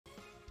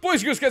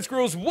Boys, girls, cats,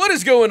 squirrels, what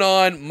is going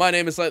on? My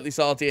name is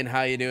SlightliSalti, and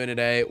how you doing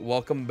today?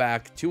 Welcome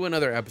back to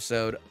another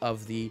episode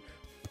of the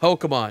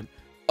Pokemon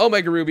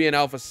Omega Ruby and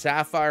Alpha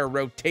Sapphire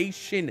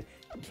Rotation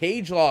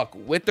Cagelocke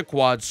with the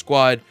Quad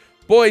Squad.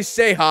 Boys,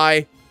 say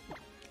hi.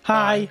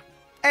 Hi.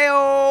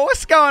 Heyo,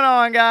 what's going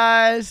on,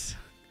 guys?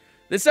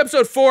 This is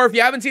episode 4. If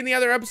you haven't seen the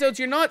other episodes,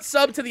 you're not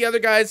subbed to the other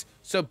guys,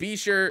 so be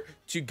sure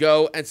to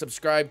go and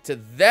subscribe to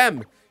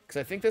them, because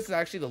I think this is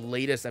actually the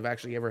latest I've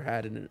actually ever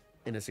had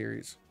in a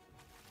series.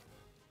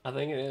 I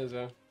think it is,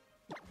 though.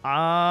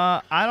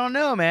 I don't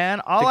know,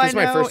 man. All I I think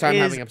this is my first time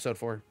is having episode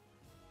 4.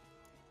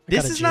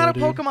 this is not a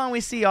Pokemon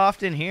we see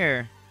often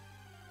here.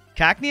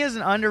 Cacnea is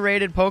an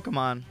underrated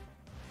Pokemon.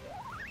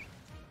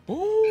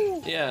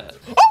 Ooh. Yeah.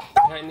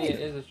 Cacnea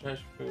is a trash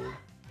food.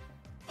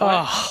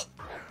 Oh.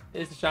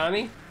 Is it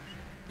shiny?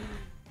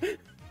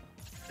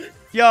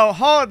 Yo,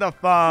 hold the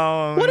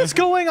phone. What is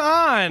going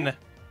on?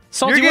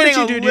 Salty, You're what did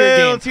getting you do a to your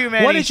little game? too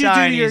many What did you do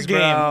to your shinies, game?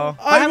 bro.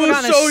 I haven't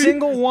gotten a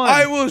single one.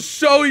 I will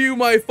show you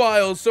my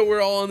files so we're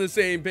all on the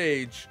same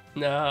page.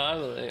 No,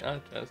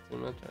 I trust him.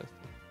 I trust him.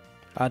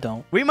 I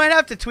don't. We might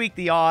have to tweak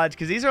the odds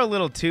because these are a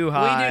little too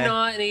high. We do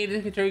not need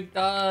to trick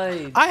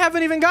dice. I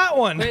haven't even got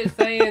one. Quit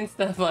saying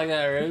stuff like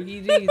that,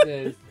 Roki.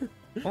 Jesus.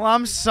 Well,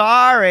 I'm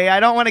sorry.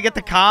 I don't want to get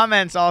the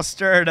comments all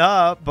stirred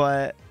up,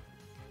 but...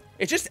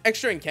 It's just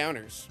extra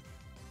encounters.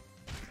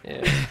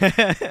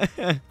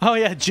 Yeah. Oh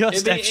yeah, just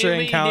It'd extra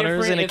be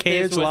encounters in a different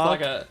if this was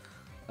Cagelocke. like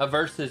a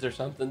versus or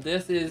something.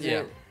 This isn't.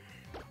 Yeah.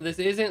 This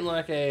isn't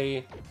like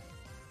a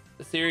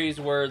series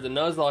where the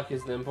Nuzlocke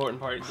is the important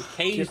part. The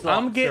Cagelocke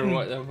I'm getting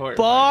what the important part.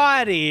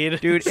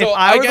 bodied. Dude, So if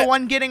I were get- the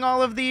one getting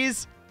all of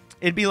these,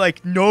 it'd be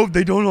like, no,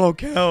 they don't all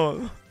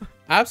count.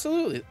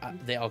 Absolutely.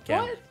 They all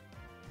count. What?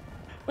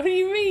 What do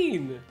you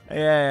mean?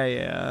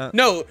 Yeah.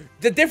 No,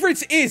 the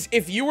difference is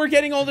if you were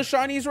getting all the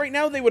shinies right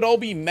now, they would all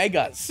be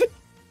megas.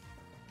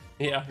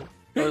 Yeah.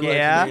 Or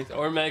Yeah. legendaries.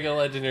 Or mega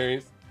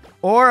legendaries.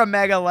 Or a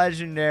Mega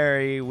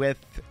Legendary with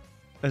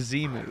a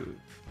Z move.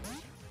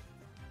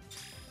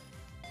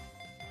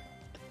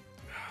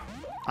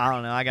 I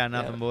don't know. I got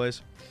nothing, Yeah.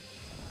 boys.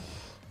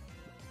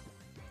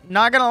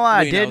 Not gonna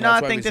lie, We know, did that's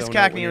not why think we this zoned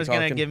out when Cacnea you're was gonna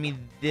talking. give me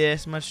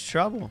this much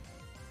trouble.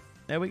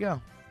 There we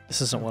go.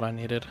 This isn't what I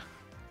needed.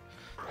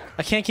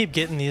 I can't keep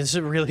getting these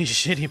really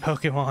shitty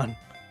Pokemon.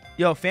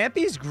 Yo,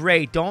 Fampy's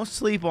great. Don't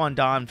sleep on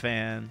Don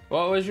Fan.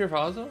 What was your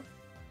fossil?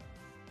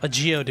 A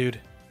Geodude.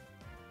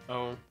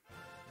 Oh.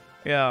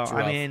 Yo, It's I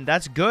rough. mean,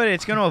 that's good.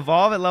 It's gonna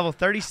evolve at level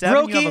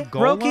 37. You have a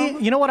Golem?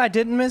 Roki, you know what I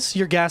didn't miss?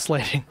 Your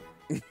gaslighting.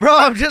 Bro,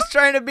 I'm just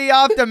trying to be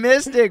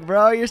optimistic,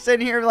 bro. You're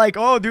sitting here like,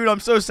 oh, dude,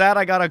 I'm so sad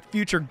I got a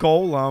future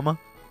Golem.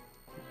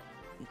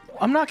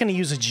 I'm not gonna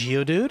use a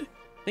Geodude.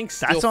 I think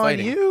That's still on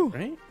fighting, you.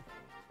 right?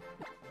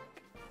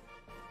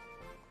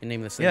 And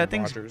name this thing Yeah,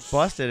 thing's Rogers.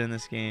 busted in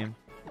this game.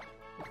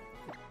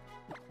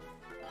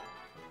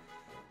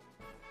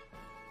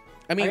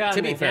 I mean, got to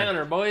an be fair,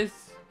 encounter, boys.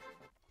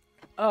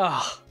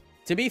 Ugh.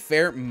 to be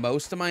fair,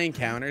 most of my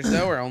encounters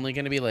though are only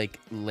going to be like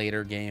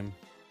later game.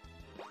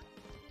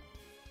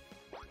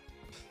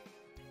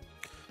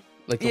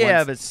 Like the Yeah,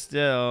 ones, but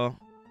still.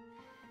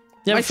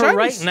 Yeah, My but for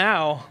right shinies-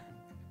 now.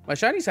 my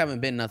shinies haven't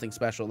been nothing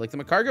special. Like the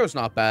Macargo's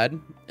not bad.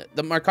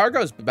 The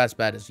Macargo's best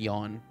bet is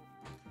Yawn.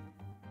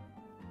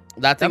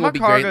 That thing will be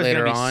great Macargo's later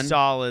gonna be on.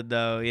 solid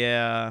though.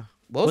 Yeah.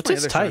 What was What's my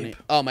its other shiny?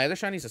 type? Oh, my other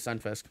shiny's a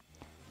Sunfisk.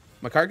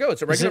 Macargo,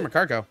 it's a regular it-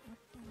 Macargo.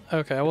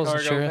 Okay, I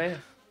wasn't Cargo sure. fan.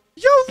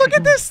 Yo, look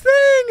at this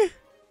thing.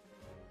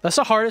 That's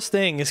the hardest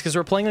thing, is because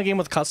we're playing a game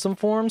with custom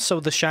forms, so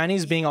the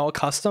shinies being all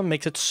custom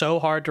makes it so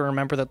hard to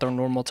remember that they're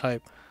normal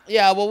type.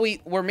 Yeah, well,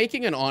 we're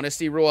making an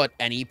honesty rule at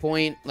any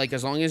point. Like,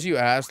 as long as you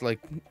ask, like,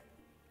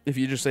 if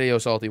you just say, yo,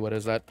 Salty, what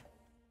is that?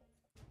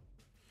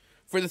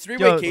 For the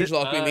three-way Yo,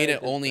 Cagelocke, we made it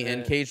it's only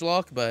in it.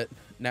 Cagelocke, but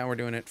now we're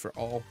doing it for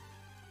all.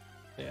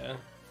 Yeah.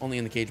 Only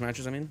in the cage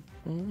matches, I mean.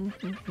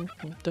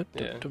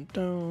 Yeah.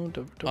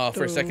 Oh,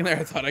 for a second there,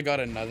 I thought I got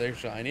another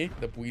shiny.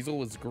 The Weasel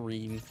was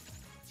green.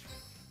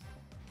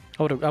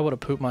 I would have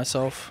pooped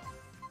myself.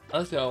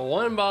 Let's go.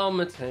 One ball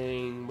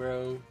Matane,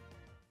 bro.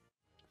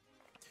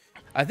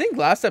 I think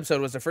last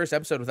episode was the first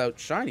episode without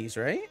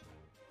shinies, right?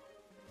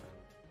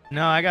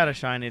 No, I got a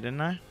shiny,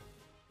 didn't I?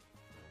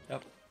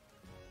 Yep.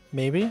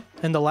 Maybe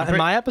in the I'm in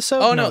my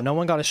episode. Oh, no, no. no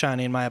one got a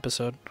shiny in my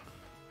episode.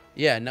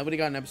 Yeah, nobody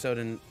got an episode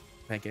in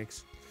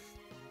Pancakes.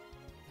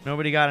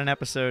 Nobody got an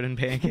episode in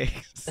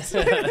Pancakes.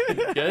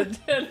 Good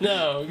to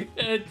know.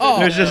 Good to Oh.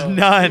 There's just know.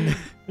 none.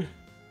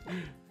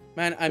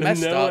 Man, I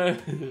messed No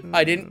up. one-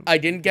 I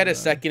didn't get a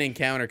second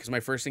encounter because my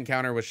first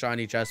encounter was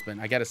shiny Chespin.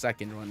 I got a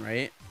second one,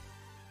 right?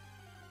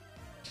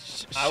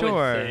 I would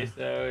Sure. say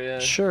so, yeah.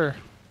 Sure.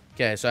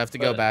 Okay, so I have to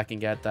go But- back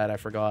and get that. I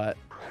forgot.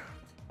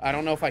 I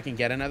don't know if I can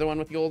get another one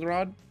with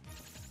Goldenrod.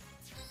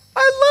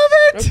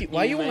 I love it. Roki,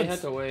 why you may want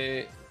have to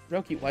wait.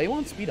 Roki? Why you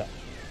want speed up?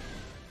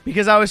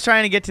 Because I was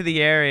trying to get to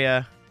the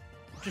area.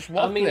 Just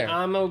walk I mean, there.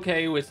 I'm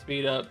okay with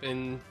speed up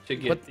and to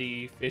get But-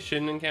 the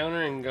fishing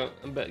encounter and go,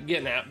 but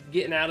getting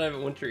out of it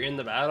once you're in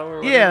the battle. Or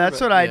whatever, Yeah, that's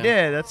but- what I yeah.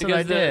 did. That's what I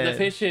Because did. the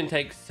fishing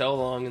takes so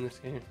long in this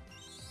game.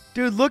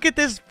 Dude, look at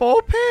this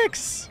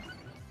Vulpix.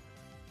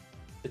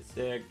 It's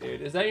sick,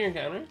 dude. Is that your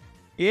encounter?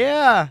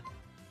 Yeah.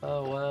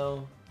 Oh,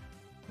 wow.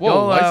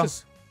 Whoa, why YOLO.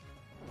 is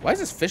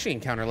this fishing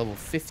encounter level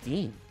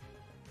 15?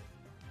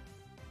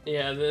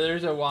 Yeah,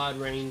 there's a wide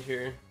range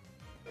here.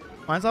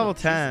 Mine's level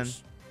 10.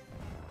 Jesus.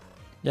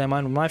 Yeah,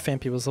 my fan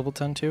people's level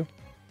 10 too.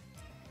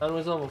 Mine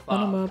was level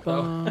 5.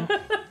 So.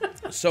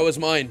 So is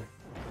mine.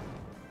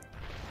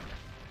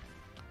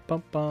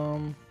 Bum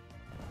bum.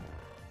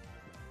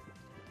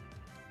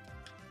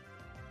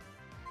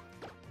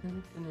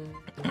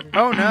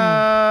 Oh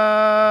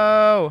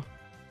no!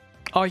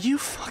 Are you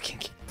fucking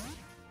kidding?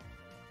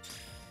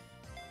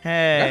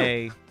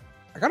 Hey,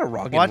 I got a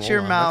Roggen watch your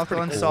roll mouth That's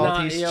on pretty cool.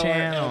 Salty's It's not your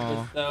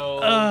channel.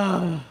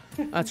 episode.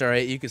 That's all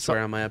right. You can swear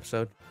on my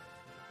episode.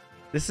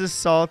 This is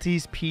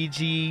Salty's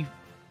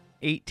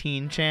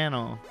PG-18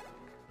 channel.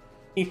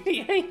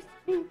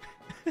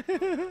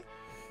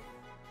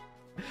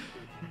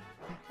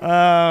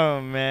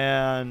 Oh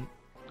man,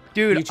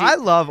 dude, PG I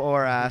love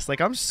ORAS. Like,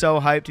 I'm so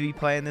hyped to be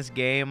playing this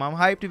game. I'm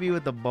hyped to be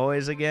with the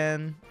boys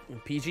again.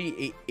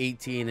 PG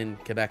 18 in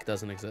Quebec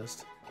doesn't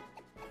exist.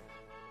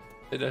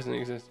 It doesn't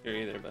exist here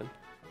either, bud.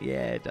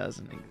 Yeah, it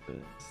doesn't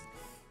exist.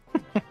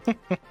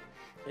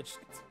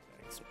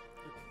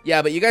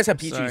 Yeah, but you guys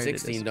have Sorry PG to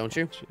 16, don't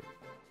you?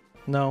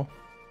 No.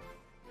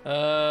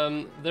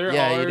 There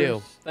Yeah, are you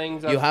do.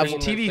 things You have seen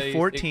that TV say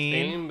 14,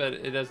 16, but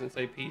it doesn't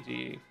say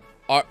PG.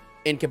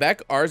 In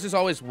Quebec, ours is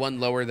always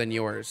one lower than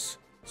yours.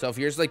 So if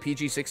yours is like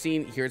PG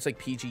 16, here it's like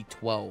PG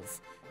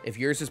 12. If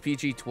yours is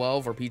PG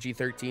 12 or PG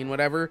 13,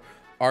 whatever,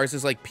 ours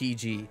is like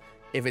PG.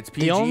 If it's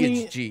PG,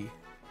 it's G.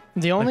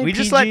 The only Like, we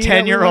just PG let that we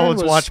learned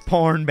 10-year-olds was watch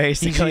porn,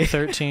 basically.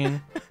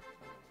 PG-13.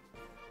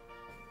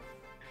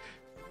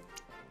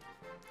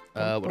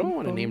 What do I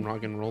want to name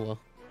Roggenrola?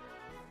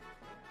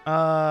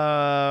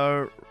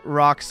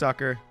 Rock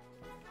sucker.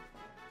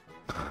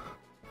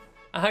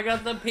 I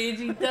got the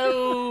PG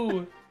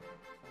too.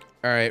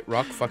 All right,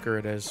 rock fucker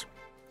it is.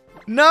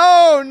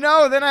 No,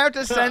 no, then I have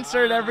to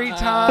censor it every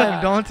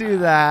time. Don't do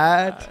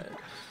that.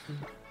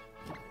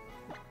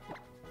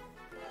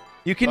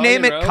 You can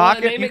name it cock.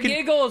 Name it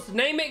Giggles.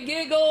 Name it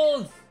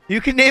Giggles.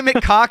 You can name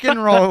it cock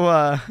and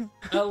rolla.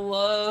 I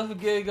love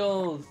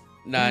Giggles.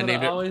 Nah, I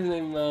named it. Always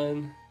name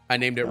mine. I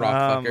named it rock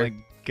Oh fucker. my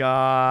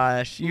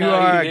gosh, you No,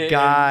 are you a didn't.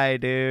 guy,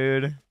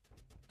 dude.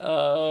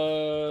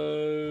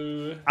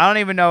 Oh. I don't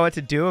even know what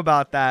to do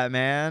about that,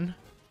 man.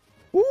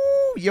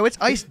 Ooh, yo, it's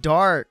ice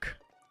dark.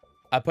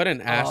 I put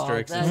an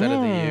asterisk that- instead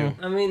of the U.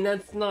 I mean,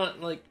 that's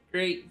not like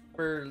great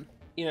for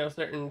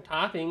certain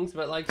toppings,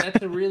 but like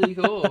that's really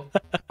cool.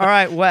 All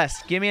right,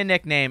 Wes, give me a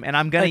nickname, and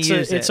I'm gonna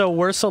use it. It's a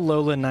worse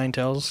Alolan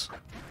Ninetales.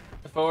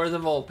 For the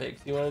Vulpix,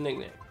 you want a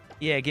nickname?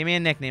 Yeah, give me a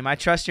nickname. I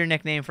trust your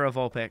nickname for a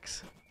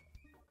Vulpix.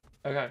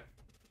 Okay.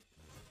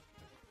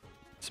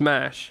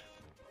 Smash.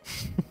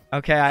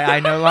 Okay, I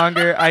no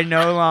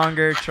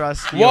longer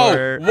trust Whoa,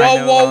 your.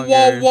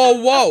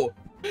 whoa.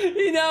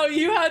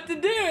 You have to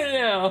do it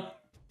now.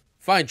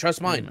 Fine,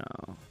 trust mine.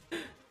 No.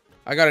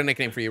 I got a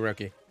nickname for you,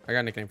 Roki. I got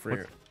a nickname for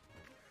you.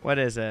 What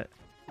is it?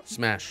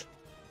 Smash.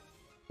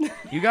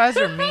 You guys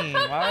are mean.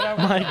 Why would I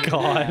want My to do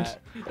God.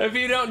 that? If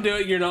you don't do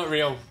it, you're not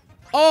real.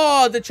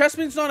 Oh, the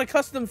Chessman's not a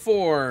custom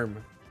form.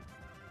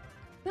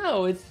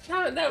 No, it's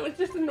shiny. That was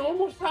just a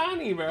normal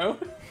shiny, bro.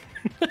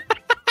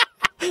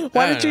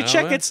 Why I did you don't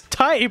check know. its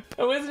type?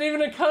 It wasn't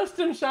even a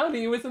custom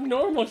shiny. It was a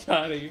normal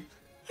shiny.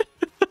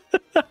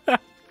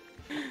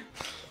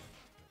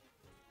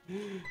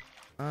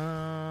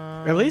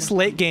 At least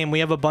late game, we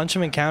have a bunch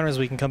of encounters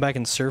we can come back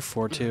and surf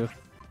for too.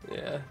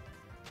 Yeah.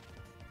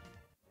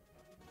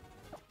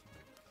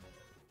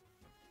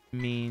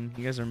 Mean.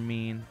 You guys are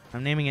mean.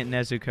 I'm naming it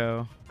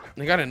Nezuko.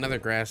 I got another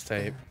grass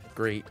type.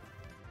 Great.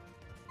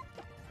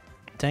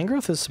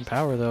 Tangrowth has some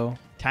power though.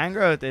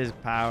 Tangrowth is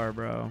power,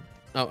 bro.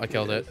 Oh, I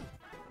killed it.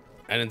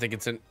 I didn't think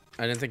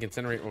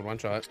Incinerate would one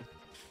shot.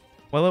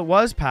 Well, it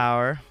was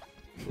power.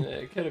 Yeah,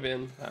 it could have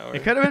been power.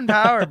 It could have been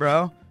power,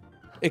 bro.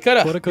 It could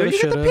have. Coulda, Yo, coulda,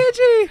 you get the shoulda.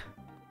 Pidgey.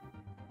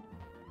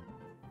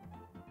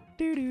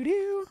 Do do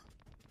do.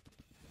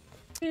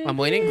 I'm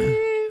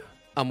waiting.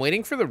 I'm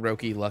waiting for the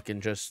Roki luck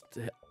and just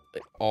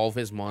all of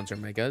his mons are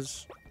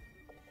megas.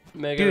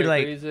 Mega Dude,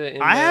 like,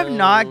 Rayquaza, I have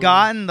not Indo.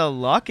 gotten the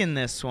luck in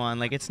this one.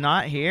 Like, it's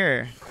not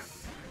here.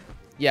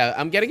 Yeah,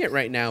 I'm getting it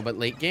right now, but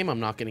late game I'm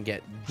not gonna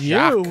get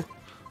jack.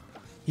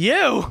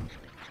 You.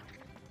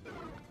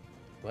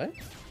 What?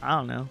 I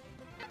don't know.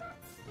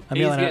 I'm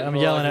He's yelling at. getting I'm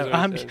more yelling luck, at. is what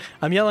he I'm said.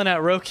 I'm yelling at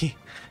Roki.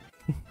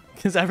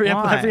 Because every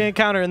Why?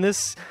 encounter in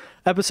this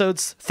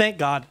episode's thank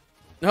God.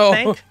 Oh,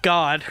 Thank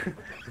God.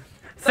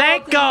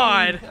 Thank Salty,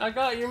 God. I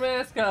got your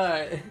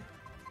mascot.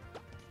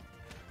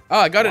 oh,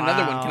 I got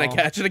another one. Can I Wow.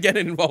 catch it again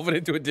and evolve it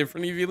into a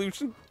different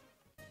evolution?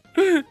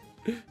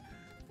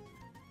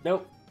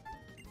 Nope.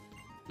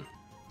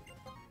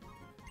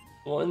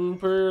 One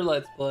per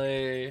let's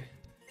play.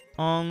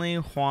 Only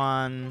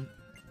Juan.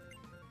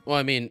 Well,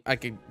 I mean, I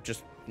could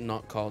just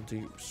not call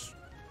dupes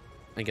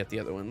and get the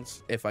other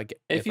ones if I get.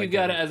 If I you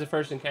get got it as a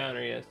first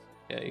encounter, yes.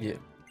 Yeah, you Yeah. could.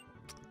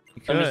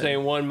 You I'm just could.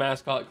 saying one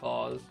mascot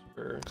clause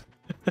for.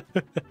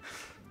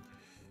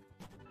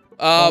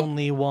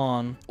 Only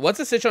one. What's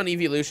the stitch on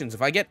evolutions?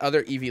 If I get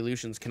other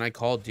evolutions, can I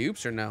call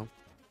dupes or no?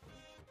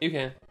 You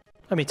can.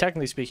 I mean,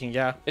 technically speaking,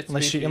 yeah. It's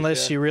Unless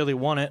species, you really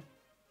want it.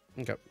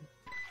 Okay.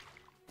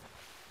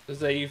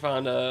 Just say you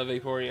find a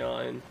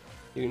Vaporeon,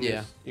 you can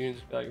Yeah. you can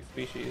just be like a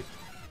species.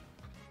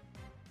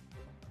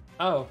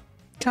 Oh.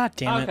 God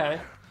damn it.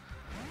 Okay.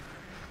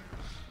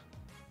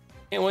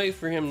 Can't wait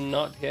for him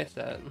not to catch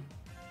that.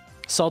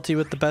 Salty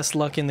with the best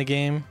luck in the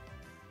game.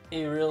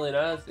 He really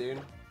does, dude.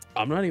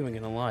 I'm not even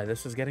gonna lie.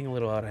 This is getting a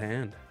little out of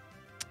hand.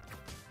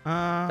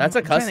 That's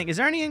a custom. Is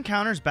there any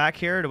encounters back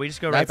here, or do we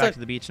just go right That's back a- to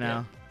the beach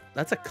now?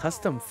 That's a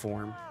custom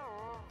form.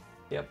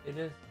 Yep, it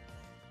is.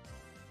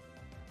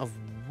 Of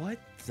what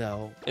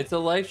though? It's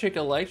electric,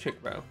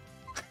 bro.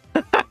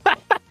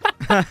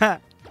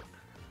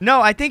 No,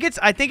 I think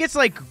it's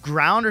like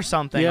ground or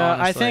something. Yeah,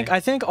 honestly. I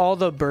think all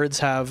the birds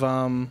have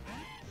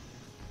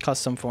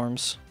custom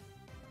forms.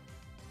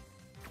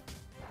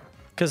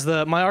 Cause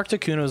my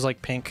Articuno is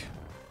like pink.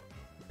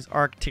 It's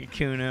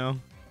Articuno.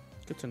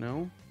 Good to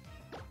know.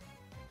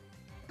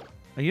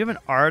 Oh, you have an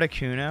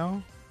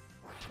Articuno?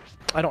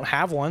 I don't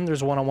have one.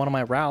 There's one on one of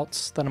my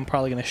routes that I'm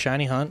probably gonna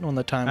shiny hunt when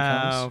the time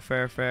comes. Oh,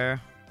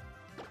 fair.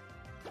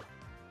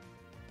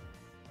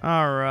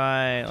 All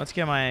right, let's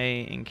get my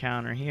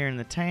encounter here in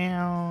the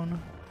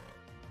town.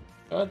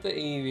 Got the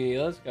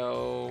Eevee, let's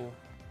go.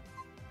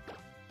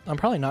 I'm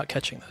probably not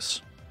catching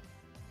this.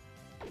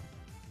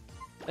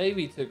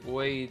 Eevee took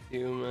way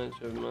too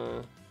much of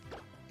my...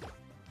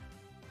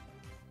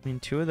 I mean,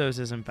 2 of those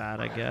isn't bad,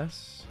 I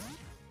guess.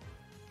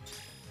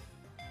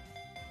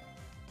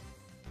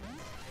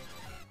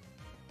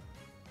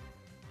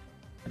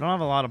 I don't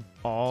have a lot of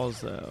balls,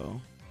 though.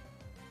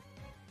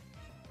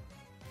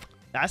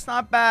 That's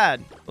not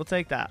bad. We'll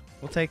take that.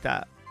 We'll take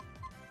that.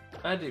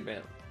 I do,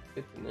 man.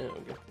 Good to know,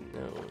 good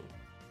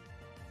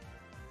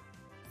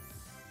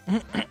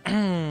to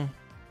know.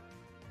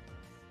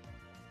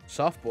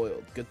 Soft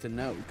boiled. Good to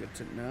know. Good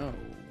to know.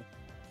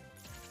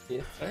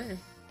 Yes, sir.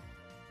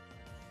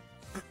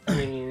 I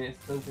mean,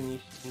 it's something you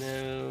should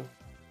know.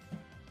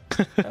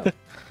 Oh,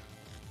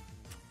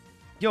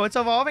 Yo, it's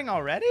evolving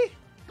already?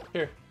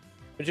 sure.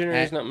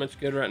 Regenerator's not much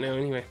good right now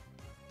anyway.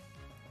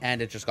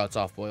 And it just got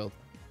soft boiled.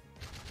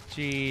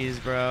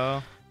 Jeez,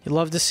 bro. You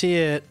love to see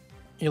it.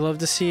 You love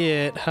to see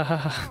it.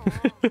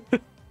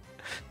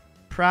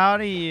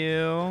 Proud of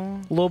you.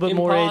 A little bit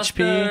more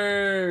HP.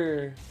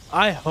 Imposter!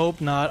 I hope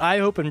not. I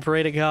hope and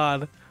pray to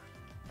God.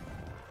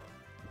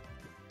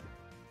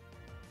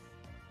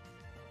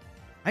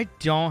 I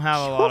don't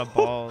have a lot of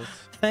balls.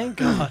 Thank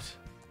God.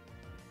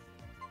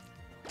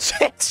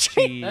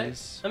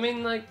 Jeez. I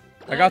mean, like,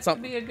 I got that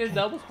something. could be a good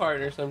doubles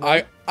partner or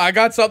something. I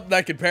got something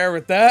that could pair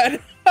with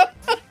that.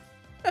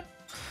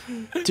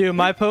 Dude,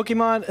 my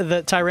Pokemon,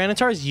 the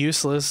Tyranitar is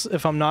useless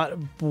if I'm not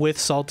with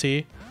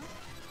Salty.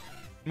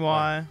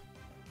 Why?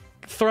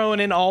 Throwing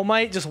in All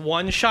Might just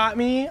one-shot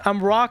me.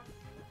 I'm rock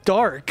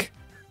dark.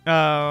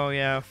 Oh,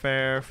 yeah,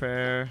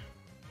 fair.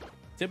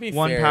 To be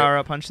One fair,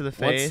 power-up punch to the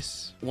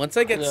face. once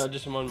I get No,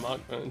 just one Mach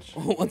Punch.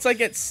 once I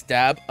get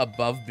stab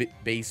above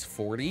base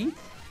 40,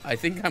 I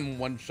think I'm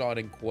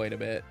one-shotting quite a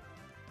bit.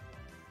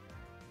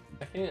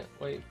 I can't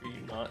wait for you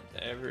not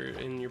to ever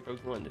in your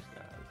Pokemon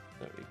disguise.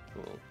 That'd be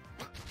cool.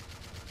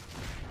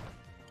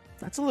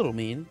 That's a little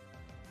mean.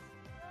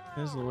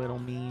 This is a little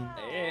mean.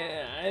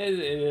 Yeah, it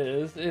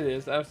is. It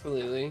is,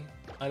 absolutely.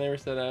 I never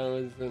said I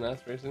was a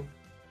nice person.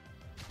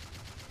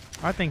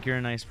 I think you're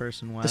a nice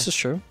person, Wes. This is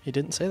true. He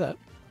didn't say that.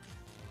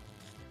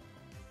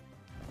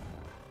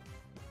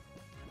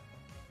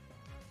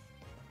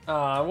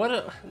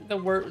 The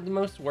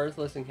most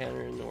worthless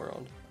encounter in the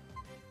world.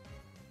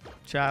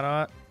 Shout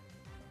out.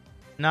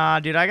 Nah,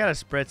 dude, I got a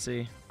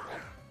Spritzy.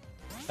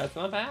 That's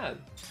not bad.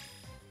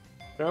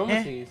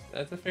 Dromacies,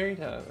 that's a fairy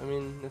type. I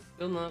mean, it's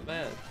still not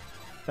bad.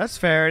 That's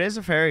fair. It is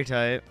a fairy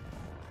type.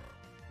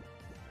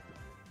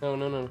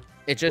 No.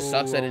 It just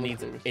sucks that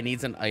Ooh, it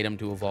needs an item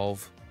to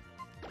evolve.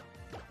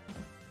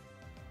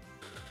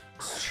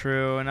 It's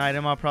true. An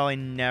item I'll probably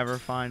never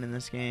find in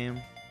this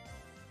game.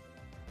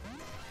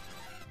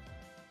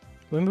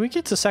 When we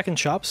get to second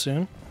shop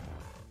soon.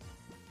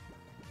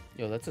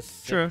 Yo, that's a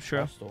sick True.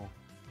 Crustle.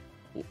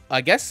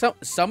 I guess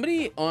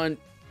somebody on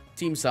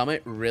Team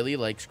Summit really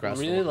likes Crustle.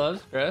 Really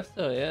loves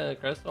Crustle, yeah.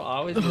 Crustle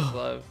always gets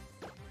love.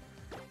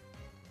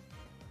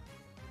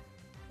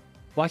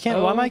 Why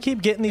am I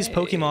keep getting these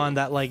Pokemon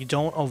that like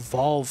don't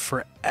evolve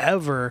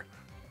forever?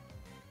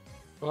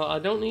 Well, I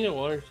don't need a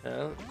water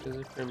shout because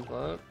it's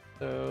Grimlock,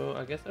 so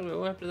I guess I'll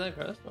go after that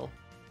Crustle.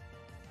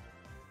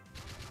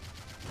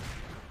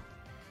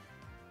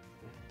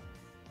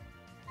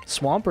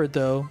 Swampert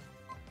though.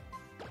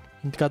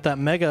 Got that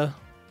Mega.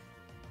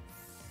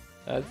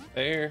 That's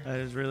fair. That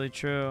is really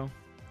true.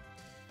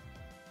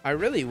 I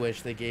really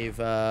wish they gave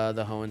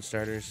the Hoenn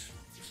starters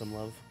some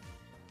love.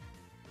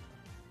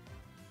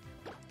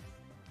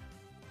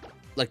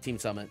 Like Team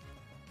Summit.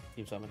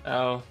 Team Summit.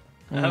 Oh,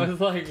 I was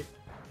like,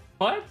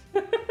 what?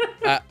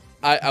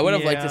 I would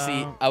have liked to see.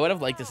 Yeah. I would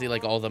have liked to see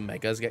like all the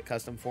megas get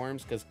custom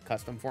forms because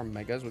custom form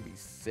megas would be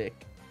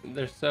sick.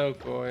 They're so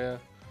cool, yeah.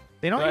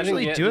 They don't No, I didn't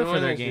usually get- do it no for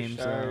one their has a games,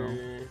 though.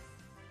 shire.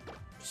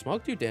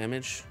 Smog do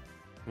damage.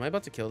 Am I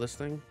about to kill this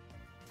thing?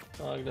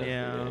 Smog does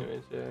Yeah.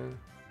 damage, yeah.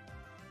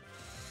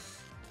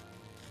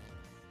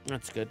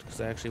 That's good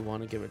because I actually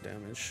want to give it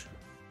damage.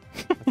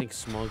 I think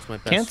Smog's my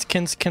best.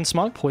 Can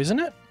Smog poison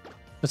it?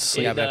 It's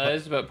asleep. Yeah, It but I put-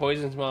 does, but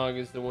poison smog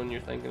is the one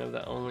you're thinking of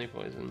that only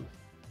poisons.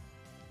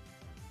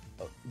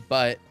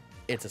 But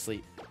it's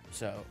asleep,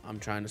 so I'm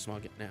trying to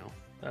Smog it now.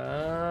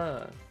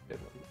 Ah, good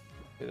one.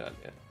 Good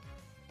idea.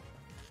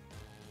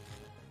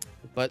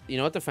 But you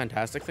know what the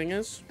fantastic thing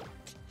is?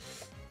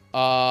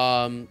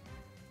 I've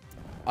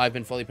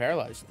been fully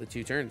paralyzed the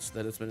 2 turns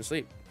that it's been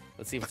asleep.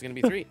 Let's see if it's gonna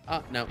be 3.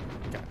 No.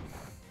 Okay.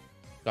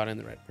 Got in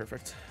the red.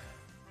 Perfect.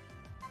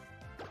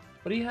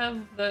 What do you have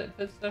that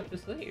stuff to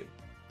sleep?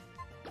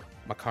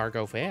 My car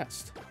go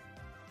fast.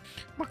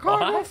 My car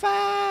go What?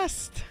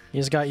 fast.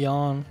 He's got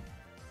yawn.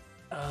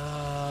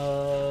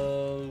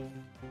 Uh,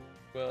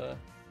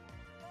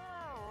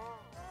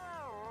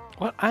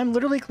 What? I'm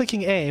literally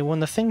clicking A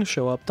when the things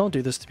show up. Don't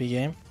do this to me,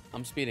 game.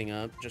 I'm speeding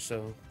up just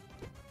so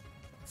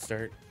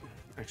start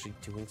actually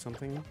doing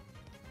something.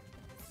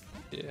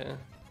 yeah.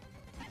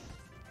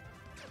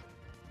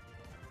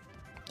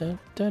 Dun,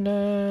 dun,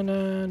 dun,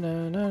 dun,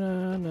 dun,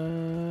 dun,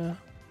 dun.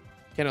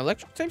 Can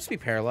electric types be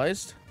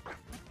paralyzed?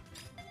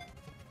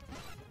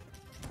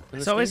 In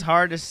It's this always game?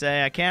 hard to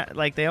say. I can't,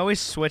 like, they always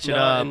switch it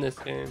Not up. in this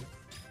game.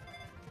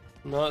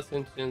 Not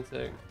since Gen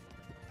 6.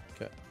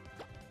 Okay.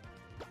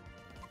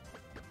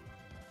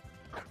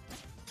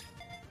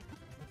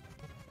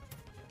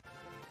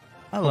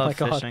 I Oh love my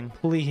god, fishing.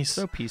 please.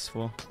 So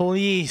peaceful.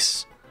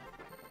 Please.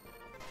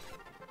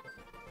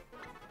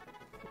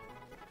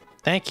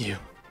 Thank you.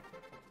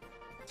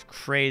 It's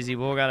crazy.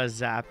 Bull got a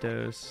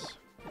Zapdos.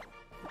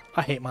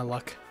 I hate my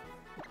luck.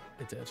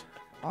 It did.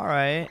 All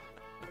right.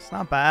 It's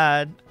not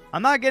bad.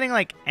 I'm not getting,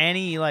 like,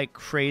 any, like,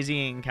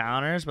 crazy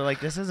encounters, but, like,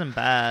 this isn't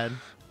bad.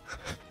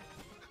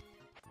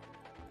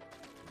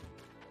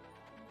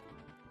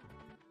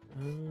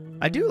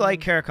 I do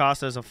like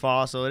Carracosta as a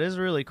fossil. It is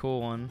a really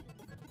cool one.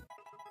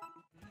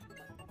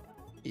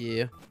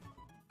 Yeah.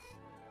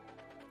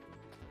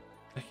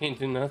 I can't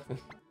do nothing.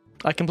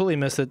 I completely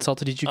missed it.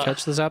 Salty, did you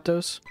catch the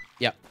Zapdos?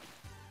 Yep.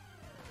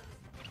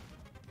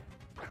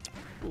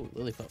 Ooh,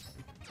 Lillipup.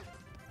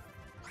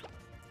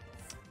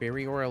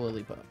 Berry or a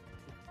Lillipup?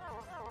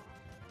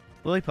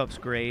 Lillipup's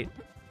great.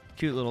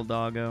 Cute little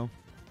doggo.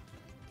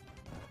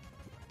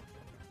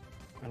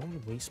 I don't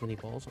want to waste many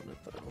balls on it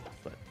though,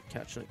 but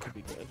catching it could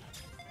be good.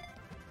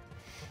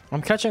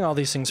 I'm catching all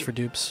these things for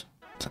dupes.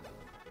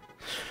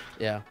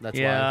 Yeah, that's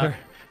Yeah. why.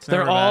 It's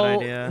never They're a bad all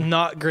idea.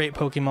 not great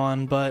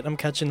Pokemon, but I'm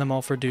catching them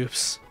all for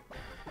dupes.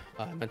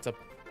 I meant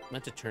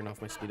to turn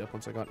off my speed up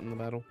once I got in the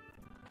battle.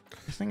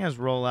 This thing has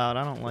rollout.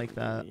 I don't like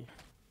that.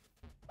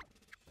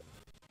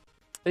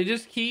 They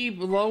just keep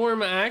lowering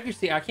my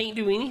accuracy. I can't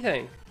do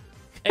anything.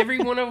 Every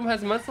one of them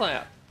has Mud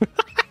Slap.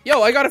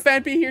 Yo, I got a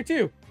fan P here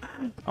too.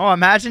 Oh,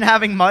 imagine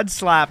having Mud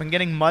Slap and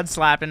getting Mud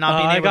Slapped and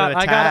not being able to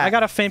attack. I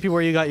got a Fampy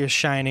where you got your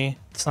shiny.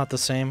 It's not the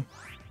same.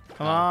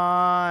 Come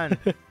on.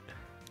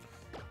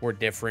 We're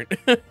different.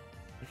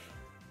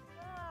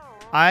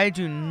 I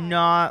do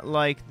not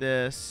like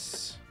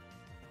this.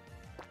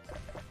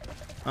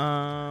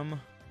 Oh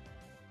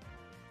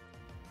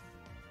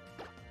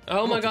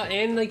my god,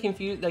 and they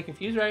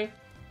confuse right?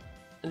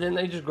 And then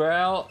they just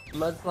growl,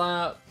 Mud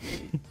Slap.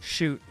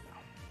 Shoot.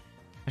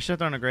 I should have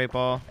thrown a Great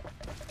Ball.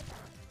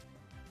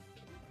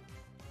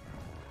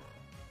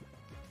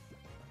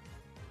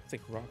 It's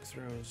like rock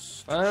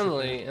throws.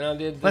 Finally, and I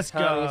did the Let's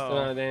tiniest go.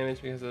 amount of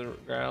damage because of the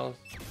growls.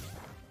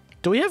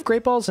 Do we have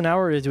Great Balls an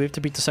hour, or do we have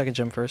to beat the second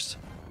gym first?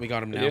 We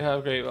got him We now. do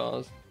have great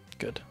balls.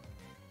 Good.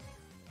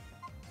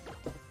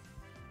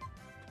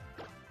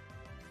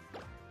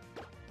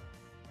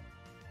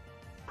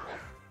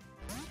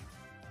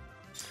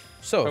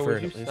 So Or for would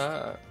at you least.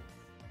 stop?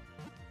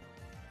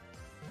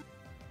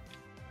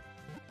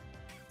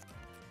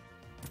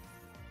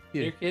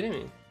 Yeah. You're kidding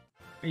me.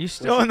 Are you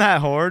still in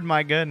that horde?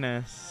 My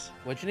goodness.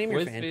 What'd you name your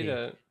Where's fan speed P?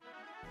 up?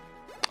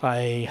 I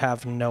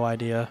have no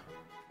idea.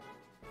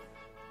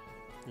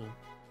 Hmm.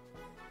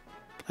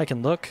 I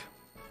can look.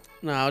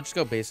 No, I'll just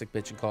go basic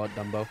bitch and call it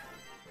Dumbo.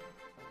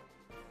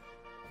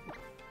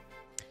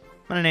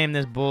 I'm gonna name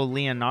this bull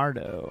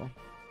Leonardo.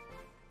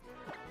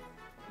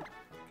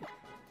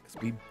 Cause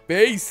we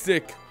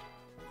basic.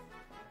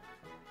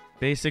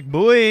 Basic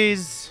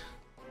boys.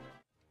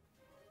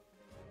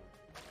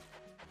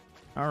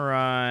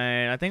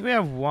 Alright, I think we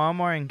have one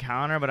more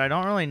encounter, but I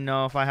don't really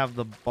know if I have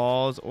the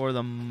balls or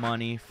the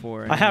money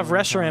for it. I have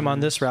Reshiram on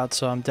this route,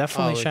 so I'm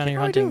definitely Oh, shiny can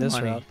I hunting do this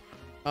money? route.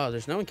 Oh,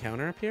 there's no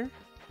encounter up here?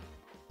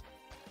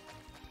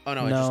 Oh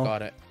no, I No. just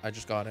got it. I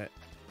just got it.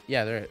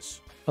 Yeah, there is.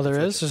 Oh, there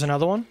is? There's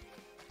another one?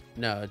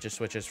 No, it just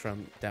switches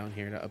from down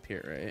here to up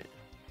here, right?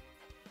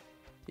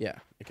 Yeah,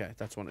 okay,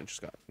 that's one I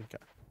just got.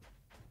 Okay.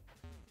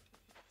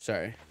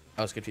 Sorry,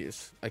 I was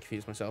confused. I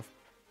confused myself.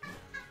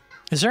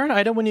 Is there an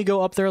item when you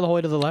go up there all the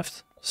way to the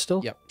left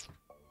still? Yep.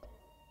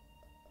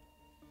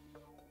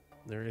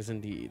 There is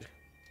indeed.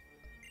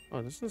 Oh,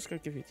 doesn't this guy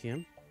give you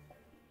TM?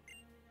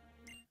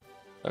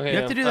 Okay, You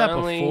have to do that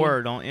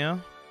before, don't you?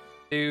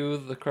 Do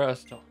the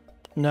crystal.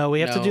 No,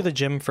 we have to No. do the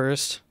gym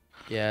first.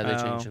 Yeah, they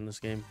Oh. changed in this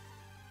game.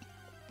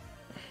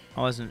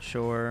 I wasn't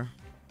sure.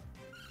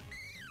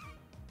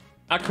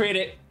 I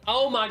created.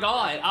 Oh my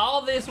god!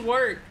 All this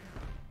work.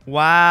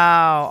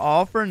 Wow,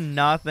 all for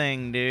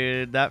nothing,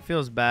 dude. That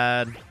feels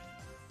bad.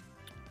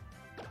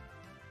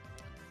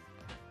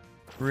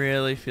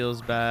 Really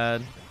feels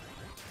bad.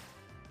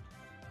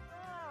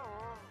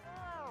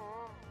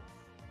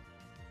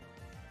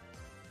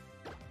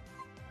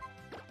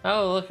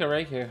 Oh, look,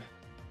 right here.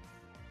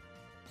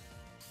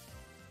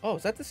 Oh,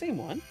 is that the same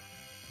one?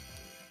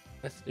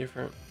 That's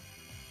different.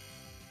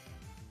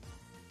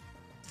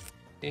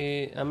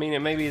 I mean, it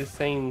may be the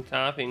same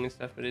topping and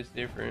stuff, but it's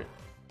different.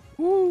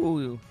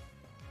 Ooh.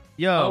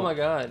 Yo. Oh my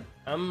god,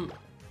 I'm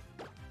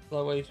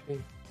low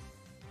HP.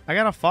 I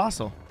got a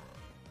fossil.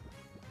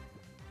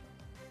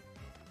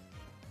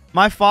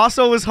 My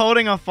fossil was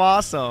holding a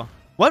fossil.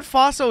 What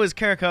fossil is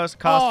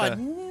Cagecosta? Oh,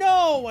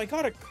 no. I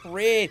got a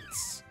crit.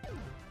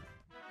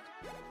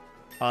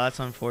 Oh, that's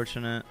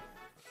unfortunate.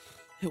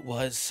 It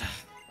was.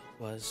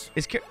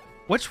 Is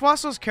which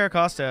fossil is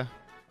Cagecosta?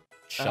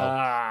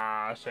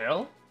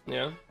 Shell?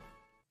 Yeah.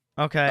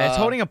 Okay, it's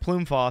holding a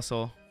plume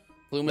fossil.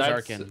 Bloom is That's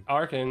Arkin.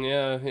 Arkin,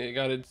 yeah. It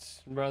got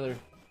its brother.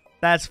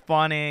 That's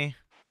funny.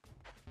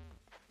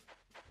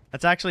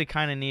 That's actually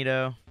kind of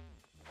neato.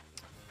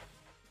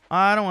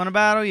 I don't want to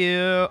battle you.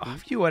 Oh,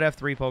 if you would have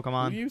 3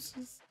 Pokemon.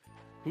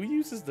 Who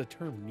uses the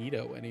term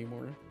Nido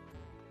anymore?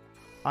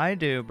 I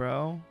do,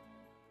 bro.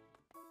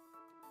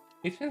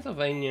 He's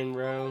Pennsylvanian,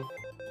 bro.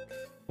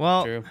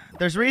 Well, True.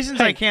 there's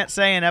reasons I can't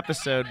say in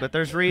episode, but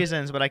there's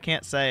reasons, but I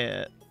can't say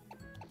it.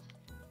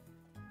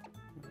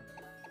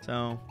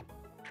 So,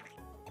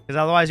 because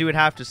otherwise you would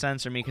have to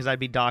censor me, because I'd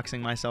be doxing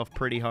myself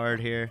pretty hard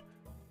here.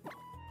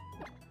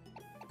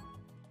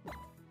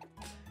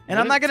 And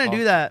I'm not gonna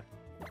do that.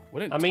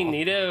 What I mean,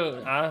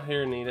 Nito. I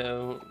hear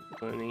Nito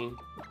plenty.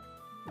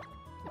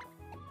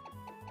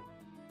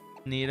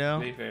 To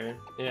Neato. be fair,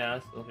 yeah, I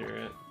still hear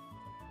it.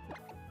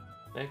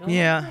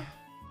 Yeah,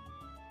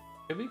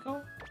 Could be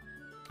cool.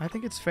 I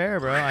think it's fair,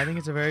 bro. I think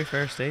it's a very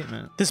fair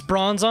statement. This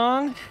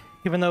Bronzong,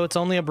 even though it's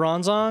only a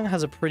Bronzong,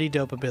 has a pretty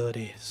dope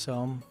ability,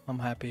 so I'm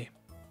happy.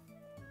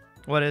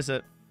 What is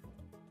it?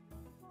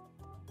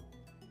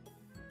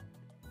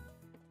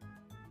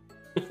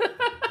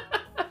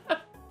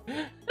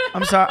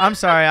 I'm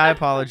sorry. I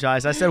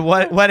apologize. I said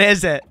what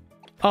is it?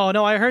 Oh,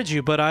 no, I heard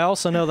you, but I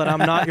also know that I'm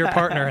not your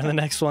partner in the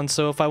next one,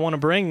 so if I want to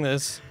bring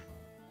this...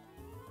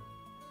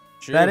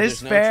 True, That there's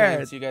is no fair.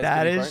 chance you guys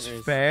That can be is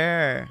partners.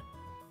 fair.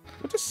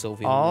 What does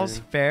Sylveon All's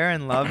learn? fair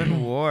in love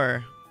and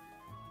war.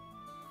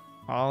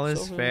 All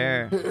is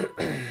fair.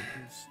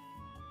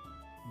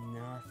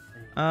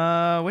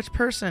 Nothing. Which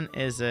person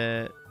is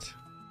it?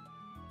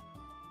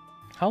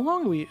 How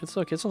long are we... It's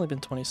okay, it's only been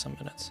 20-some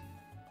minutes.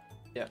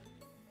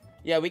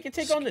 Yeah, we can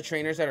take on the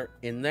trainers that are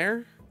in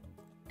there.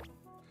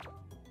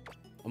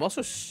 I'm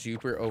also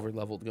super over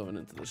leveled going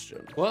into this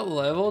gym. What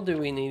level do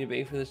we need to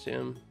be for this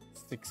gym?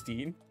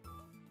 16.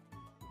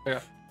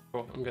 Yeah,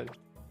 cool. I'm good.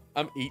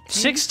 I'm 18.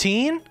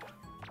 16?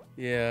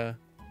 Yeah.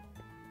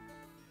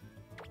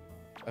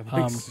 I'm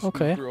like super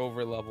okay.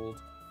 over leveled.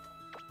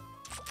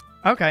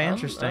 Okay,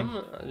 interesting.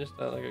 I just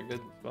thought like a good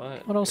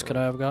spot. What else could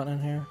I have gotten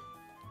in here?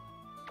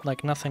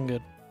 Like, nothing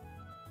good.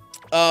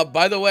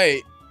 By the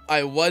way,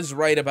 I was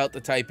right about the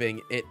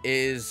typing. It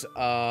is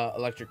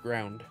electric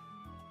ground.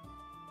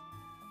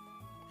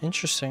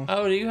 Interesting.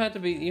 Oh, do you have to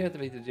beat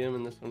the gym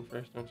in this one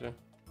first, don't you?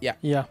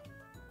 Yeah.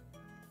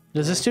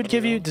 Does this dude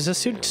give you... Does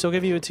this dude still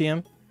give you a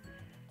TM?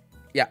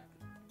 Yeah.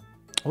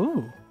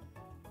 Ooh.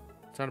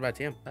 It's not a bad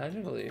TM. I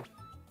do believe.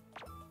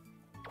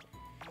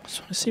 I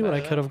just want to see what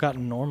I could have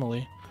gotten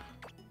normally.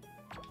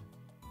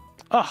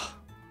 Ah.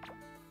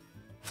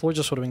 Floor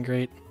just would have been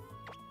great.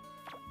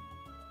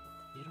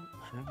 You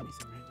don't have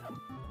anything right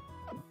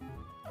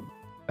now.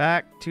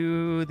 Back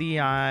to the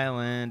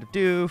island of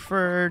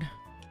Dewford.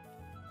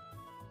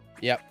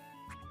 Yep.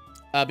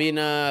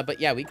 But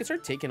yeah, we could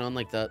start taking on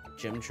like the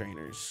gym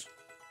trainers.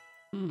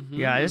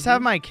 Yeah, I just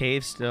have my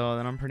cave still,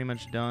 then I'm pretty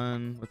much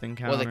done with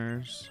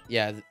encounters.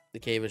 Yeah, the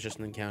cave is just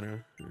an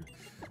encounter.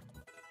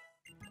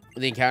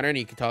 The encounter, and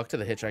you can talk to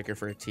the hitchhiker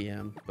for a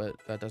TM, but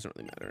that doesn't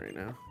really matter right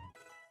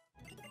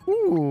now.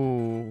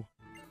 Ooh.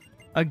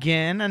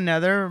 Again,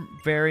 another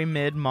very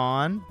mid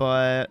mon,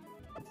 but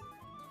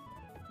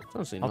It's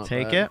honestly I'll not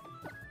take bad. it.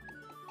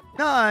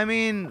 No, I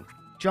mean,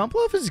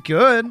 Jumpluff is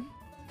good.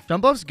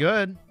 Jumpluff's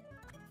good.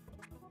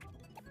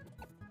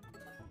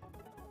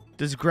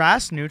 Does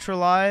grass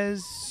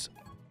neutralize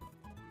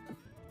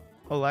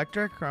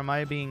electric, or am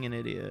I being an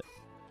idiot?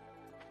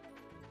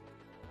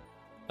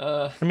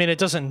 I mean, it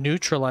doesn't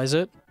neutralize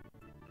it.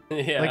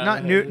 Yeah. Like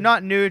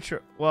not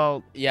neutral.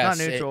 Well, Yes,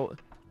 not neutral.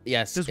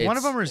 Yes. Does one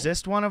of them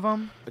resist one of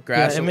them?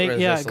 Grass?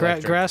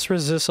 Grass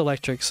resists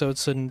electric, so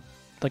it's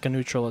like a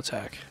neutral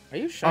attack. Are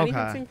you shiny Okay.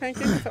 hunting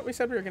Pancake? I thought we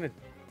said we were gonna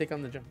take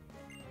on the gym.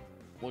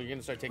 Well, you're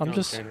gonna start taking on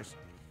just- the trainers.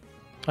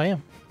 I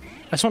am.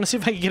 I just want to see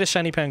if I can get a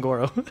shiny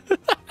Pangoro.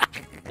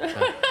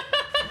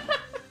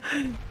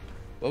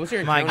 What was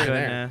your My encounter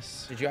there?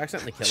 goodness. Did you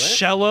accidentally kill it?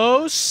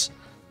 Shellos?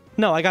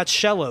 No, I got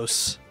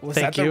Shellos. Was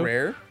Thank that you. the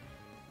rare?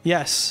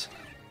 Yes.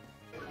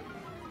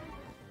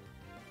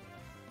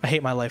 I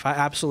hate my life. I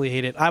absolutely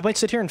hate it. I might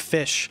sit here and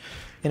fish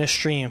in a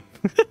stream.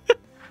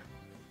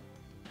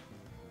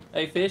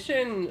 Hey,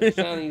 fishing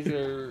shinies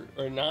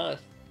are nice.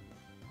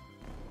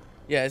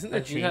 Yeah, isn't there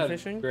Like, you chain have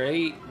fishing?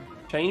 Great.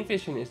 Chain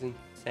fishing is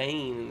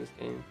insane in this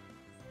game.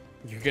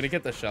 You're gonna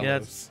get the shellos. Yeah,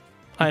 it's-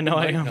 I know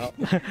I You am. might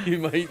not- you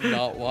might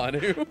not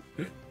want to.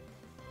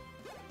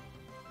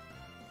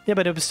 Yeah,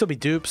 but it would still be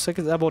dupes. I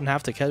wouldn't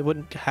have to catch. It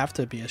wouldn't have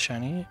to be a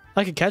shiny.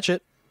 I could catch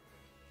it.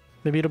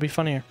 Maybe it'll be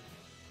funnier.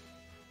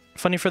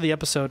 Funny for the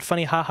episode.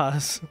 Funny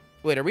ha-has.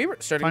 Wait, are we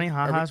starting? Funny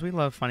ha-has. We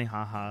love funny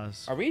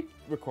ha-has. Are we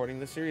recording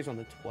this series on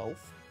the 12th?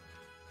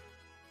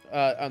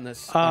 On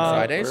this Uh, on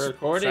Fridays? We're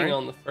recording Sorry?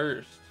 on the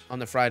 1st. On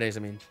the Fridays, I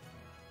mean.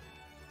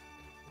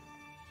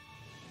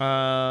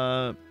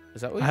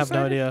 Is that what I you have no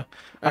said? idea.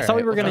 I All thought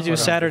we right, were well, gonna that's do what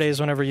I'm- Saturdays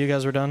whenever you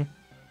guys were done.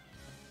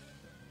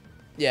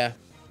 Yeah.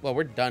 Well,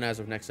 we're done as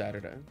of next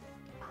Saturday.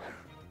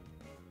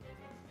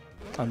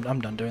 I'm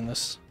done doing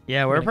this.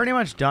 Yeah, we're pretty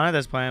much done at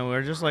this point.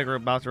 We're just like we're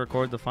about to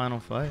record the final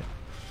fight.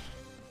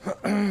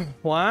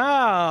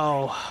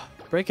 Wow,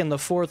 breaking the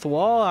fourth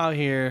wall out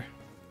here.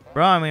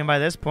 Bro, I mean, by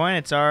this point,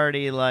 it's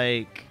already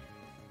like...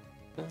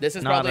 This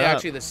is Not probably up.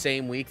 actually the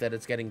same week that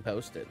it's getting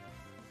posted.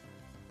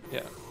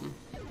 Yeah.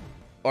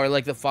 Or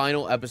like the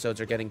final episodes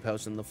are getting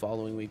posted and the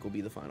following week will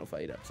be the final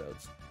fight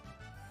episodes.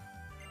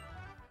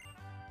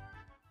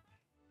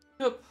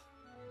 Yep.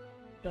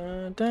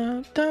 Dun,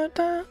 dun, dun,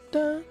 dun,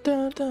 dun,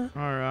 dun, dun.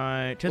 All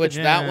right. To Which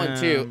the that one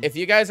too. gym. If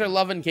you guys are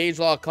loving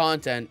Cagelocke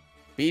content,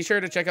 be sure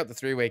to check out the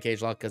 3-way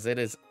Cagelocke because it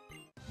is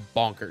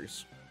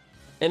bonkers.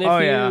 And if Oh,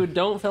 you yeah.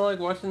 don't feel like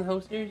watching the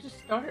whole series, just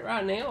start it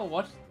right now.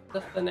 Watch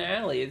the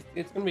finale.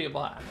 It's gonna be a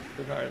blast,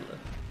 regardless.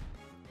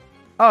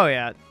 Oh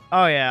yeah.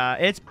 Oh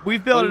yeah.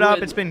 We've built We it up.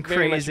 would It's been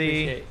very much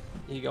crazy. appreciate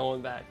you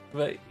going back,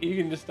 but you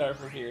can just start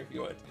from here if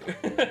you want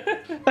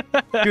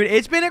to. Dude,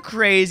 it's been a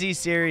crazy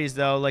series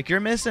though. Like you're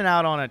missing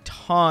out on a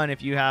ton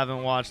if you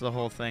haven't watched the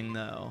whole thing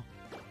though.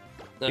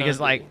 Because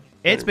like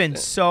it's been 100%.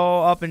 so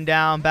up and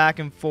down, back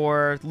and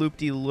forth,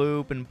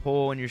 loop-de-loop and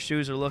pull, and your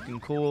shoes are looking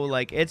cool.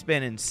 Like it's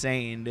been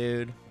insane,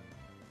 dude.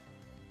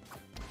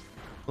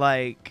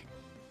 Like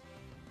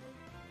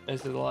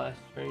This is the last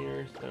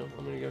trainer, so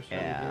I'm gonna go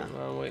shiny Yeah. hunt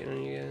while I'm waiting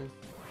on you guys.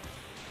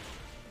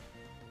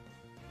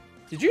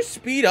 Did you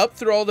speed up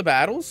through all the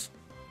battles?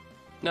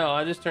 No,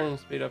 I just turned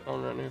the speed up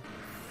on right now.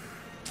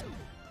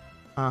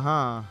 uh-huh.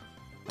 I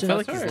feel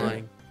like That's he's alright.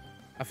 lying.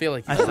 I feel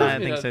like I he's think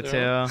lying. so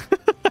Yeah,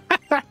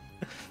 too.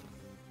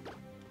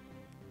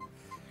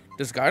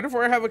 Does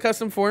Gardevoir have a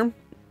custom form?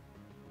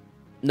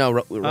 No,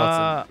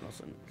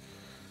 Wilson.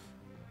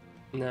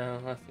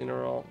 No, I've seen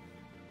her all.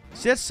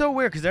 See, that's so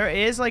weird because there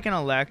is like an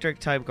electric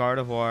type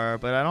Gardevoir,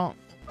 but I don't.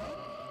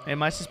 It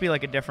might just be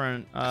like a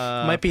different. It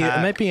might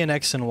be an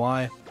X and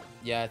Y.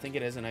 Yeah, I think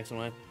it is an X and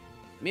Y.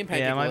 Me and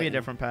Pancake Yeah, it might will be a let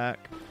different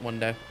pack. one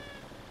day.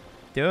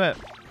 Do it.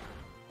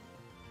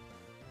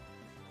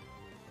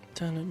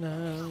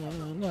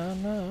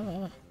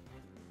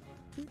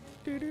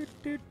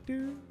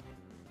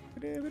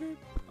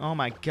 Oh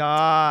my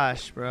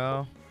gosh,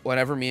 bro.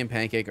 Whenever me and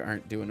Pancake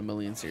aren't doing a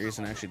million series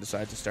and actually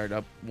decide to start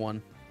up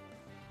one.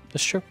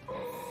 That's true.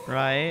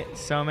 Right?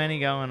 So many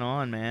going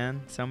on,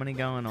 man. So many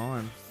going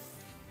on.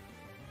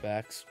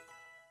 Facts.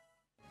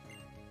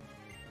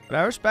 But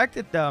I respect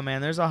it though,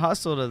 man. There's a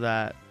hustle to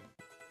that.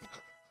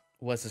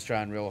 Wes is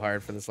trying real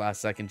hard for this last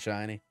second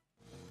shiny.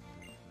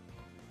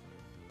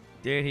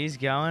 Dude, he's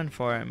going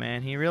for it,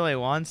 man. He really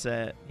wants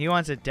it. He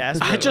wants it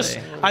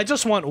desperately. I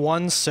just want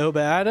one so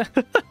bad.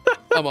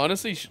 I'm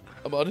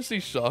honestly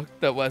shocked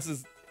that Wes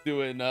is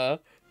doing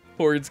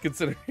hordes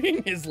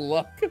considering his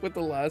luck with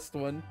the last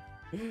one.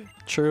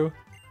 True.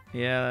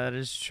 Yeah, that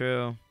is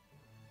true.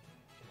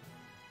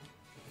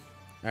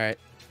 All right,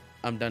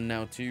 I'm done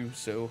now too.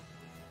 So,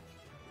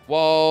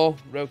 while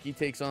Roki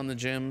takes on the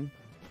gym,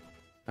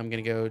 I'm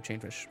gonna go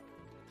chainfish.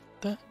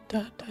 Da,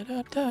 da, da,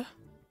 da, da.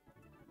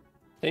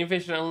 Chain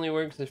fishing only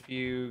works if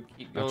you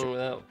keep Not going chain-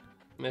 without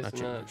messing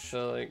chain up. fish.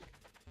 So like,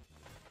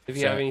 if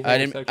you Sorry, have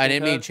anything, I with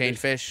didn't mean suction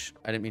chainfish.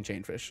 I didn't mean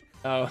chainfish. cups-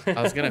 Oh,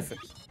 I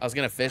was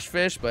gonna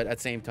fish, but at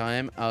the same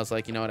time, I was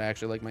like, you know what? I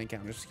actually like my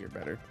encounters secure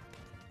better.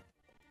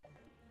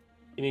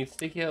 you need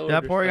sticky out.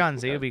 That Porygon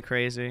Z would be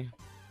crazy.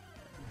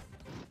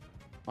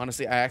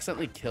 Honestly, I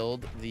accidentally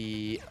killed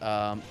the.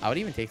 I would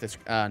even take this.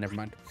 Never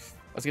mind.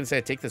 I was gonna say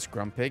I'd take this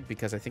Grumpig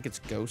because I think it's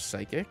Ghost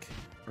Psychic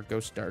or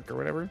Ghost Dark or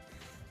whatever.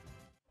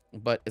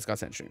 But it's got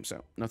Sand Stream,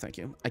 so no thank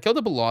you. I killed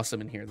a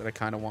Blossom in here that I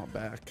kind of want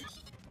back.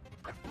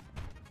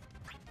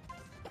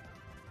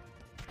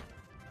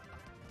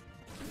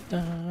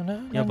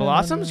 Yeah,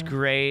 Blossom's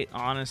great,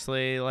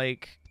 honestly.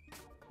 Like,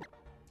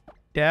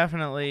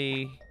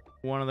 definitely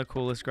one of the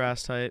coolest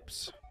grass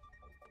types.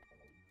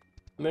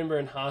 Remember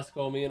in high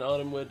school, me and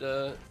Autumn would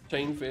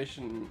chain fish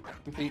and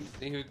compete to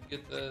see who could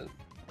get the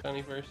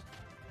shiny first.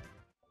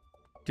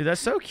 Dude,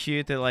 that's so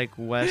cute that like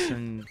Wes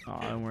and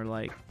Autumn were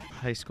like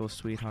high school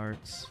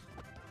sweethearts.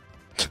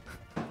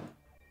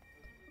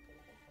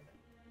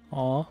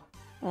 Aw.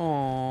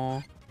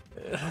 Aww.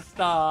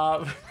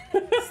 Stop.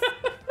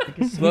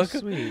 It's so Look,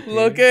 sweet,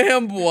 look dude. at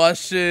him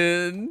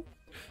blushing.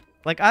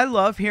 Like, I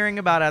love hearing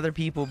about other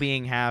people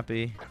being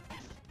happy.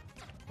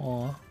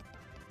 Aw.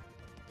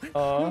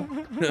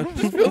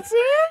 Just feel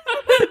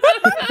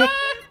sad.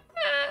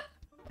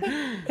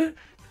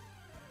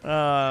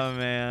 Oh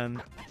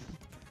man.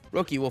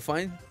 Roki, we'll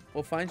find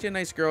you a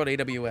nice girl at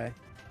AWA.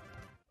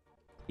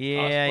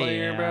 Yeah,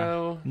 Cosplayer, yeah.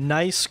 bro.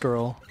 Nice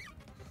girl.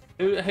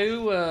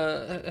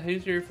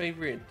 Who's your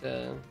favorite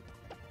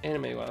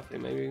anime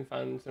waifu? Maybe we can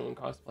find someone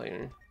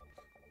cosplaying.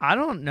 I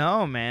don't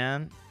know,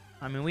 man.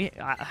 I mean,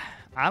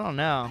 I don't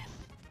know.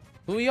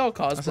 Who are y'all a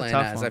cosplaying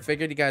tough as? one. I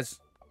figured you guys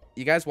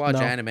watch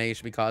No. anime. You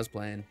should be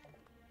cosplaying.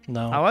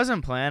 No. I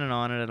wasn't planning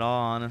on it at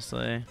all,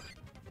 honestly.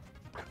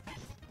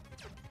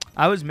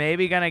 I was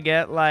maybe gonna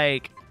get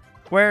like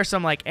wear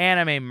some like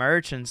anime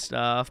merch and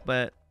stuff,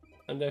 but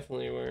I'm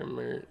definitely wearing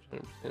merch,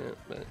 100%.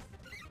 But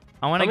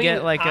I want to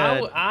get like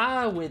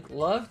I would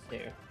love to.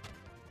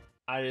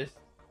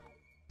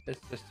 It's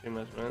just too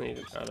much money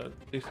to try to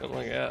do something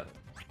like that.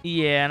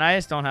 yeah, and I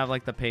just don't have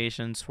like the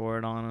patience for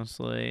it,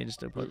 honestly,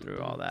 just to put through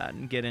all that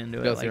and get into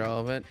Go it. through Like, all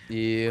of it.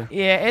 Yeah.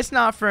 yeah, it's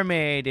not for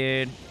me,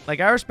 dude. Like,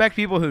 I respect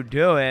people who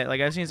do it.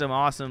 Like, I've seen some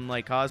awesome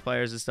like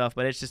cosplayers and stuff,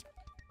 but it's just,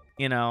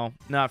 you know,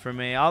 not for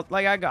me. I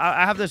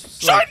have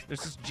this like,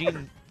 there's this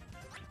gene.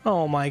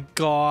 Oh my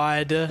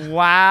god.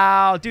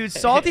 Wow, dude,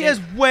 Salty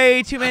has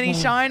way too many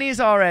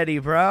shinies already,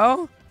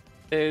 bro.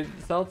 Dude,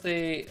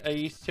 Salty, are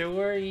you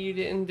sure you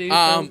didn't do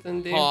I'm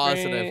something different?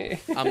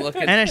 positive. I'm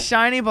looking. And a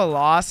shiny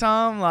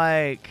Blossom,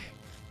 like,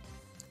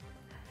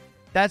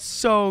 that's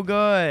so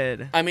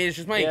good. I mean, it's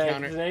just my Yeah, 'cause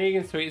encounter. now you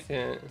can sweet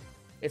it.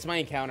 It's my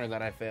encounter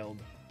that I failed.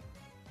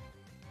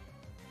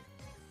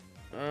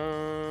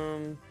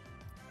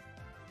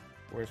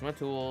 Where's my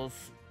tools?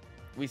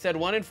 We said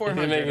 1 in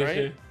 400,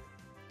 right?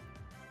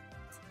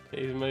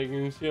 He's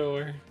making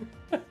sure.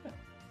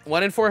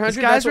 1 in 400.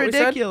 This guy's that's what we said?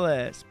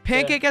 ridiculous.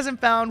 Pancake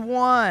hasn't found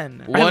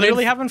one. I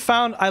literally in,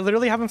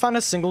 haven't found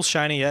a single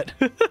shiny yet.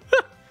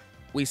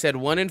 we said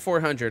 1 in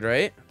 400,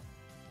 right?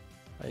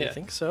 I Yeah.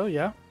 think so,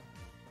 yeah.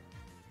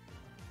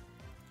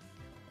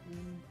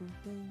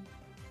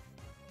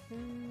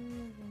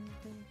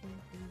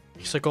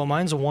 He's like, oh,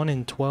 mine's 1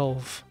 in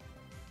 12.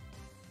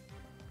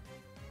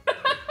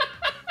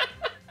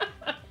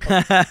 All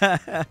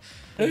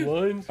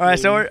right,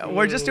 so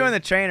we're just doing the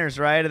trainers,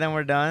 right? And then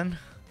we're done.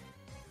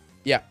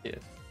 Yeah. Yes.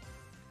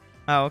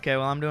 Oh, okay.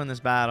 Well, I'm doing this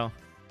battle.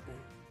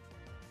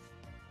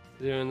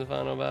 Doing the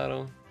final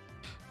battle.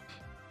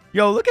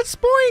 Yo, look at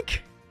Spoink.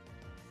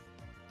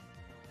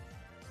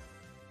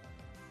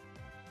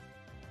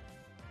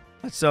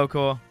 That's so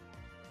cool.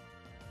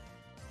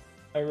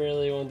 I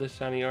really want this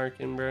shiny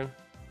Arkin, bro.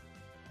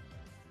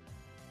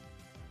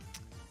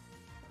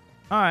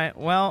 All right.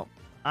 Well,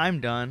 I'm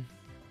done.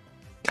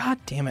 God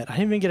damn it. I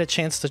didn't even get a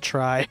chance to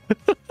try.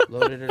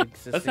 Loaded an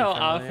existing That's how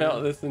I file.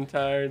 felt this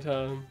entire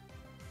time.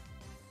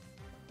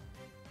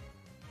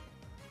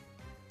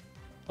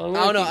 Oh,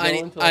 no, I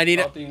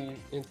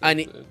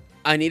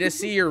need to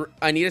see your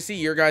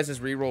guys'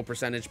 reroll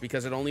percentage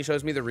because it only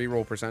shows me the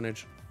reroll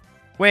percentage.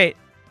 Wait.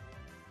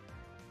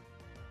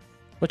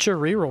 What's your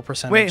reroll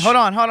percentage? Wait, hold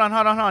on.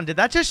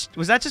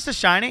 Was that just a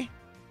shiny?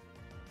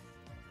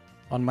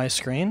 On my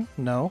screen?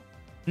 No.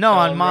 No,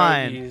 on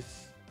mine. Rokies.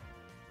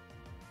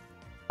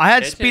 I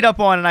had Catch speed it. up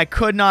on and I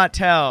could not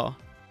tell.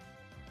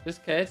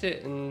 Just catch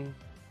it and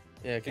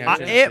Yeah,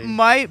 It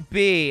might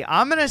be.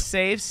 I'm gonna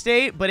save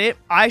state, but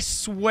I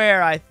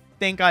swear I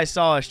think I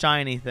saw a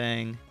shiny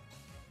thing.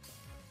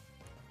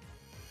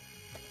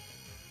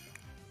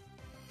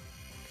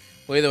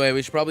 Well, either way,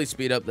 we should probably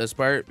speed up this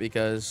part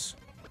because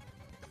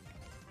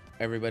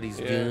everybody's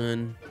Yeah.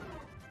 done.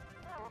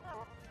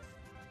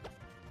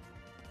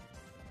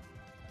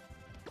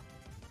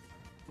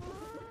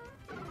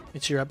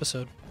 It's your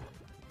episode.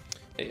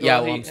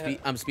 Yeah, well,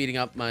 I'm speeding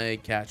up my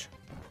catch.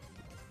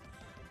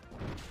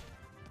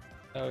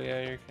 Oh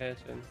yeah, you're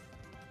catching.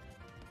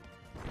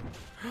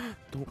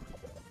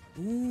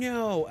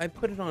 No, I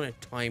put it on a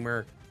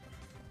timer.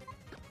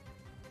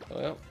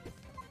 Well.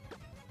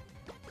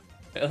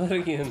 Hell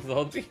again,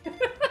 Salty.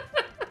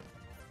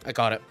 I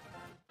caught it.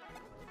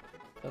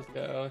 Let's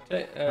go.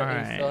 Check. He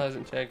Alright. still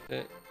hasn't checked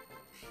it.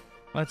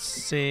 Let's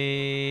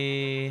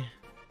see.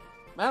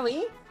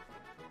 Molly?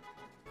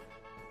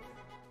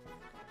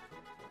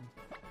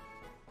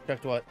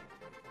 Checked what?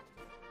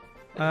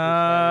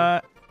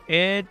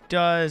 It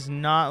does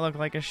not look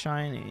like a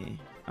shiny.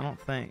 I don't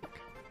think.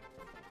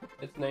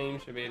 Its name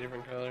should be a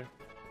different color.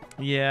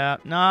 Yeah,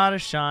 not a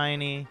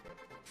shiny.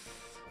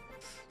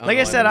 Oh, Like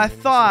I no, said, don't I even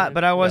see thought, it.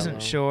 but I Don't wasn't know.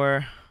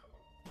 sure.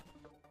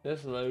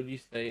 Just load you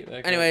state. Back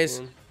up Anyways.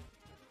 again.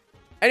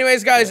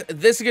 Anyways, guys,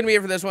 this is going to be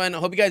it for this one. I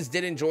hope you guys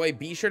did enjoy.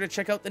 Be sure to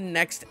check out the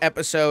next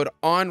episode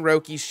on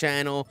Roki's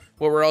channel,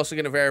 where we're also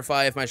going to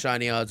verify if my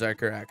shiny odds are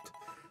correct.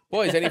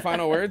 Boys, any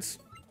final words?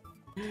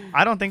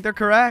 I don't think they're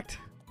correct.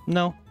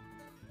 No.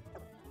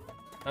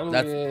 I'm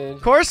That's- good.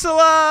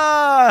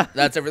 Corsola!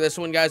 That's it for this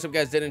one, guys. Hope you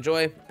guys did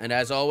enjoy. And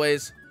as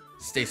always,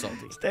 stay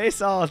salty. Stay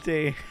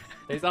salty.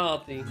 Stay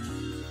salty.